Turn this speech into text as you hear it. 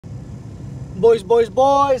Boys, boys,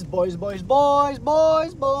 boys, boys, boys, boys,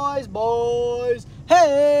 boys, boys, boys.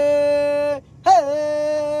 Hey,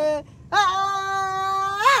 hey, ah.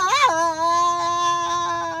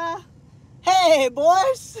 Hey,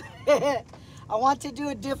 boys. I want to do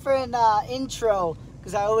a different intro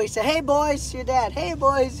because I always say, hey, boys, your dad. Hey,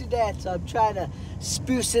 boys, your dad. So I'm trying to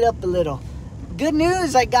spruce it up a little. Good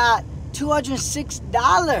news, I got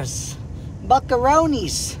 $206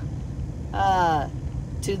 buckaroonies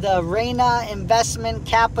to the Reina Investment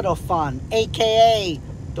Capital Fund, aka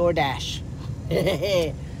DoorDash.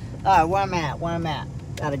 Alright, where I'm at.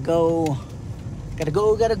 Gotta go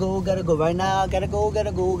right now. Gotta go. I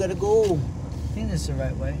think this is the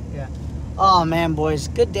right way, yeah. Oh man, boys,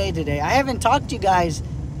 good day today. I haven't talked to you guys.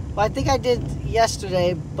 Well, I think I did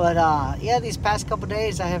yesterday, but yeah, these past couple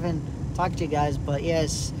days I haven't talked to you guys. But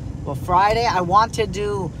yes, well, Friday I want to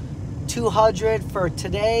do 200 for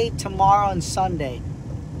today, tomorrow, and Sunday.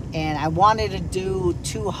 And I wanted to do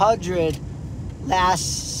 200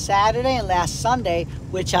 last Saturday and last Sunday,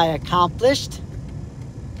 which I accomplished.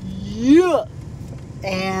 Yeah.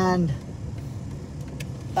 And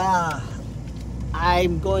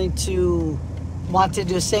I'm going to want to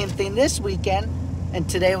do the same thing this weekend. And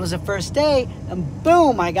today was the first day, and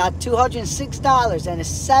boom, I got $206. And it's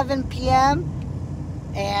 7 p.m.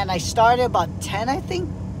 and I started about 10, I think.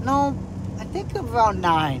 No, I think around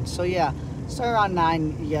 9. So yeah, started around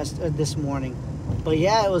 9 this morning. But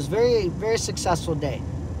yeah, it was very, very successful day.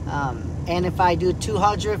 And if I do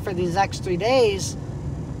 200 for these next 3 days,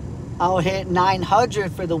 I'll hit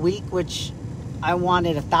 900 for the week, which I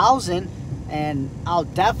wanted 1,000, and I'll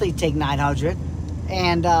definitely take 900.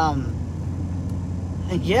 And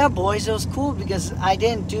yeah, boys, it was cool because I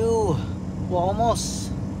didn't do, well,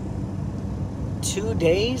 almost 2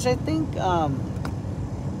 days, I think.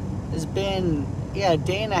 It's been, yeah, a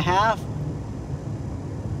day and a half.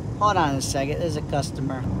 Hold on a second, there's a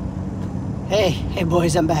customer. Hey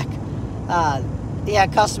boys, I'm back. Yeah,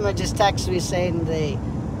 customer just texted me saying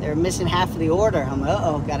they're missing half of the order. I'm like,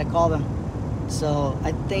 uh-oh, gotta call them. So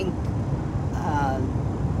I think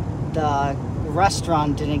the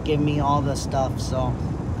restaurant didn't give me all the stuff, so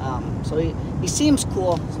he seems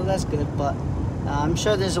cool, so that's good. But I'm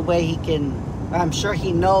sure there's a way he can, or I'm sure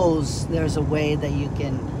he knows there's a way that you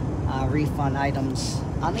can refund items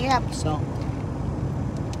on the app. So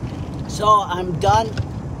I'm done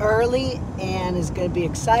early, and it's gonna be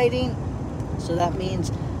exciting. So that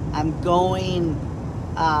means I'm going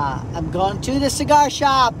to the cigar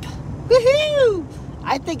shop. Woohoo!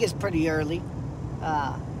 I think it's pretty early,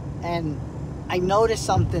 and I noticed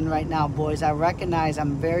something right now, boys. I recognize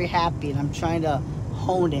I'm very happy, and I'm trying to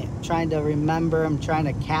hone it, trying to remember, I'm trying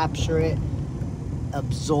to capture it,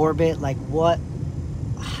 absorb it. Like,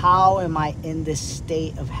 how am I in this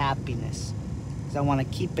state of happiness? Because I want to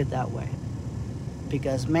keep it that way.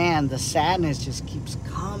 Because, man, the sadness just keeps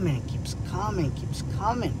coming.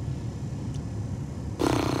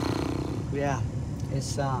 Yeah,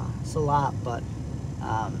 it's a lot, but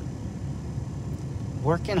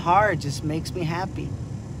working hard just makes me happy.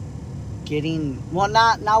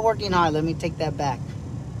 Not working hard, let me take that back.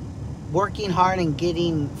 Working hard and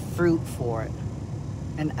getting fruit for it,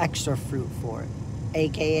 an extra fruit for it,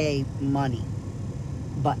 aka money,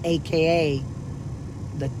 but aka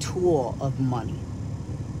the tool of money,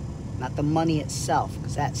 not the money itself,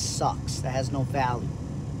 because that sucks, that has no value.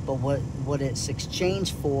 But what it's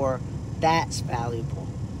exchanged for, that's valuable,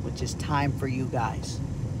 which is time for you guys.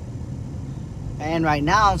 And right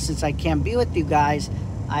now, since I can't be with you guys,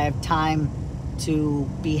 I have time to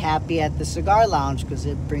be happy at the cigar lounge, because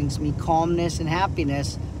it brings me calmness and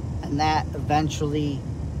happiness, and that eventually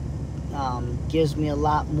gives me a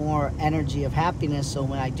lot more energy of happiness. So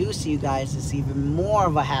when I do see you guys, it's even more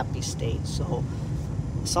of a happy state. So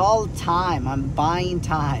it's all time. I'm buying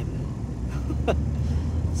time.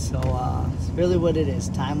 So it's really what it is,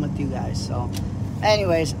 time with you guys. So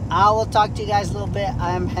anyways, I will talk to you guys a little bit.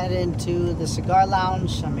 I'm heading to the cigar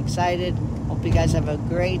lounge. I'm excited. Hope you guys have a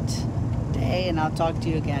great day, and I'll talk to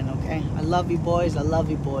you again, okay? I love you, boys. I love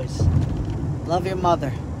you, boys. Love your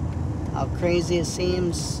mother. How crazy it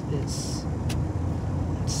seems,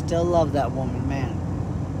 I still love that woman, man.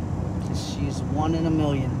 She's 1 in a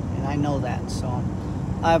million, and I know that. So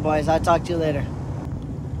alright, boys, I'll talk to you later.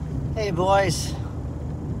 Hey, boys,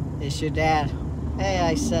 it's your dad. Hey,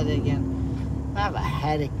 I said it again. I have a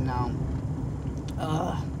headache now.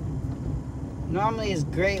 Normally it's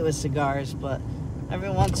great with cigars, but every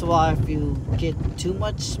once in a while, if you get too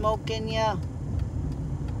much smoke in you,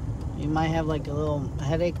 you might have like a little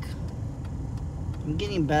headache. I'm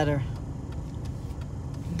getting better.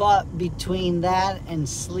 But between that and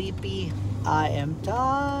sleepy, I am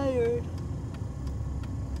tired.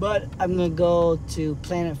 But I'm gonna go to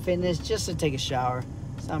Planet Fitness just to take a shower.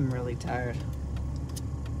 So I'm really tired.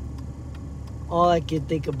 All I can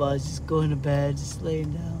think about is just going to bed, just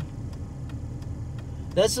laying down.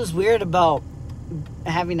 That's what's weird about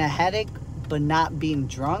having a headache but not being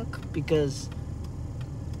drunk, because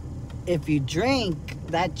if you drink,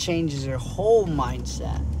 that changes your whole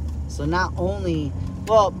mindset. So not only,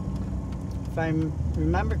 well, if I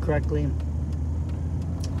remember correctly,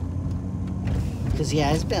 because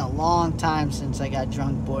yeah, it's been a long time since I got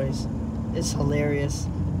drunk, boys. It's hilarious.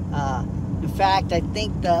 In fact, I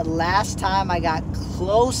think the last time I got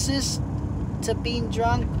closest to being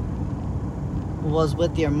drunk was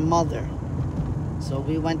with your mother. So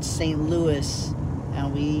we went to St. Louis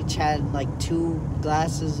and we each had like 2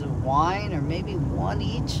 glasses of wine, or maybe 1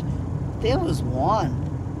 each. I think it was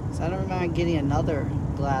 1. So I don't remember getting another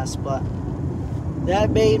glass, but that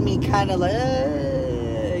made me kind of like,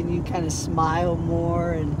 and you kind of smile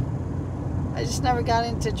more. And I just never got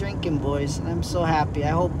into drinking, boys, and I'm so happy. I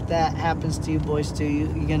hope that happens to you boys too.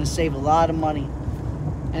 You're gonna save a lot of money.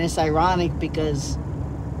 And it's ironic because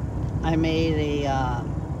I made a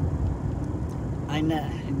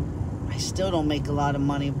I still don't make a lot of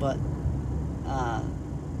money, but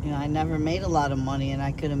you know, I never made a lot of money, and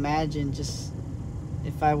I could imagine just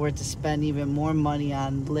if I were to spend even more money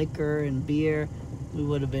on liquor and beer, we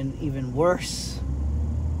would have been even worse.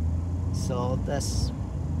 So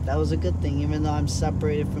that was a good thing, even though I'm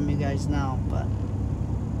separated from you guys now. But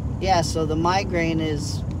yeah, so the migraine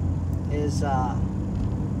is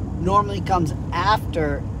normally comes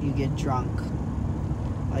after you get drunk.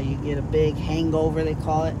 You get a big hangover, they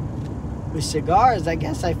call it. With cigars, I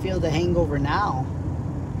guess I feel the hangover now.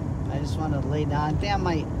 I just want to lay down. I think I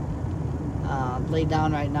might lay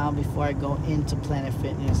down right now before I go into Planet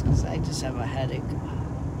Fitness, because I just have a headache.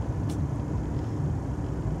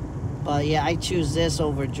 But yeah, I choose this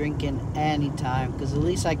over drinking anytime, because at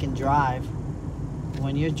least I can drive.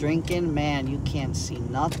 When you're drinking, man, you can't see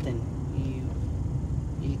nothing.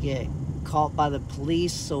 You get caught by the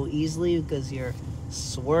police so easily because you're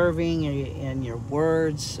swerving and your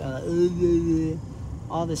words,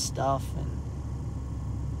 all this stuff. And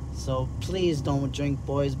so please don't drink,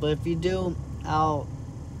 boys. But if you do, I'll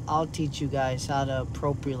teach you guys how to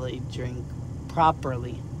appropriately drink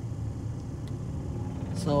properly,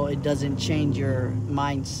 so it doesn't change your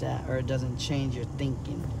mindset, or it doesn't change your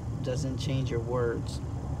thinking, it doesn't change your words.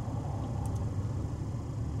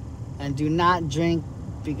 And do not drink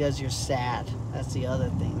because you're sad. That's the other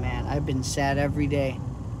thing, man. I've been sad every day,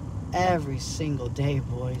 every single day,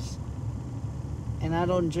 boys. And I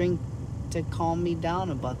don't drink to calm me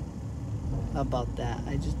down about that.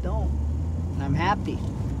 I just don't. And I'm happy,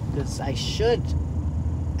 because I should.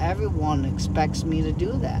 Everyone expects me to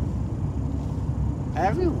do that.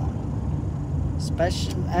 Everyone,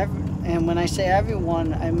 especially and when I say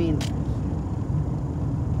everyone, I mean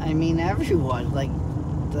everyone, like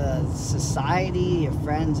the society, your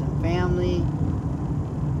friends and family,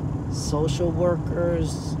 social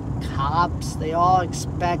workers, cops. They all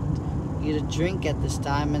expect you to drink at this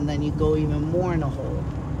time, and then you go even more in a hole.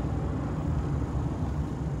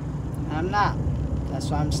 I'm not. That's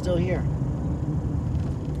why I'm still here.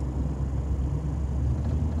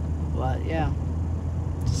 But yeah,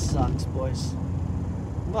 it sucks, boys.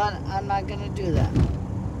 But I'm not gonna do that.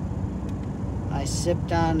 I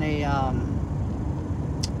sipped on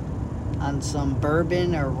on some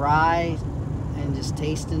bourbon or rye and just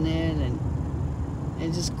tasting it, and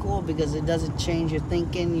it's just cool because it doesn't change your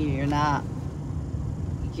thinking. You're not,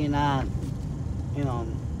 you know,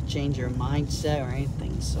 change your mindset or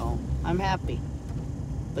anything. So I'm happy.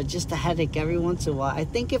 But just a headache every once in a while. I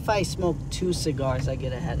think if I smoke 2 cigars, I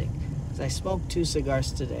get a headache. Because I smoked 2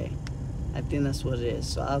 cigars today. I think that's what it is.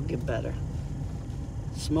 So I'll get better.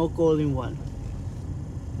 Smoke only 1.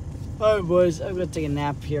 Alright, boys. I'm going to take a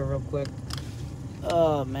nap here real quick.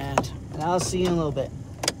 Oh, man. And I'll see you in a little bit.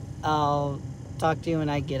 I'll talk to you when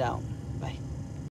I get out.